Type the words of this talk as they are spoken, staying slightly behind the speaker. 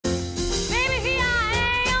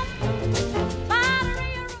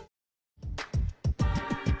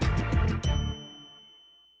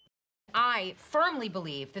I firmly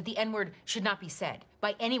believe that the N-word should not be said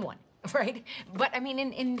by anyone, right? But I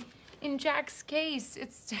mean, in Jack's case,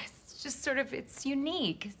 it's just sort of, it's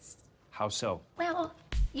unique. How so? Well,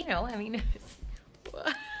 you know, I mean,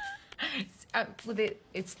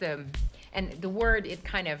 it's the, and the word, it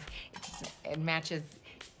kind of, it matches.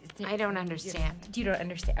 I don't understand. You don't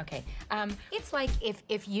understand? Okay. It's like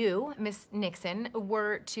if you, Miss Nixon,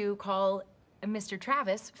 were to call Mr.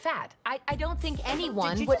 Travis fat. I don't think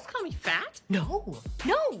anyone Did you would... just call me fat? No,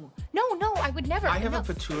 I would never. I have a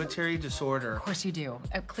pituitary disorder. Of course you do.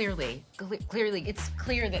 Clearly, it's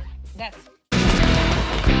clear that that's...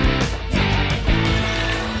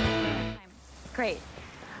 Great.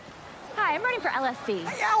 Hi, I'm running for LSC.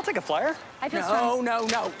 Yeah, I'll take a flyer. I feel strong.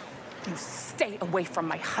 No. You stay away from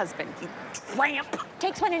my husband, you tramp.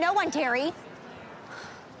 Takes one to know one, Terry.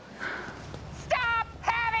 Stop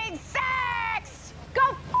having sex!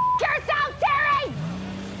 Go yourself, Terry!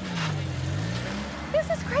 This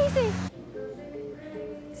is crazy.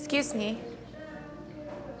 Excuse me.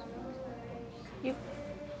 You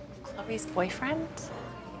Chloe's boyfriend?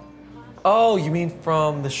 Oh, you mean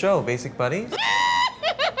from the show, Basic Buddies?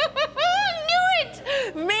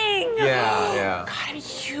 Ming! Yeah. God, I'm a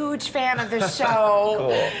huge fan of the show.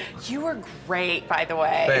 Cool. You were great, by the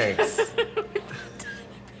way. Thanks.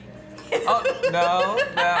 Oh, no,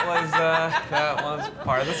 that was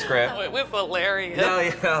part of the script. Oh, it was hilarious. No,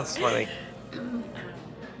 yeah, that's funny.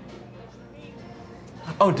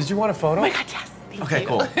 Oh, did you want a photo? Oh my God, yes. Thank Okay, you.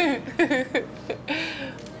 cool.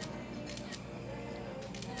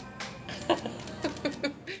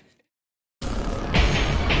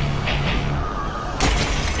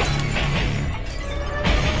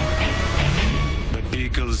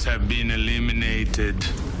 Have been eliminated.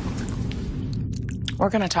 We're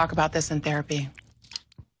gonna talk about this in therapy.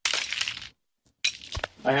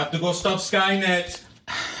 I have to go stop Skynet.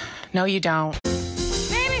 No, you don't.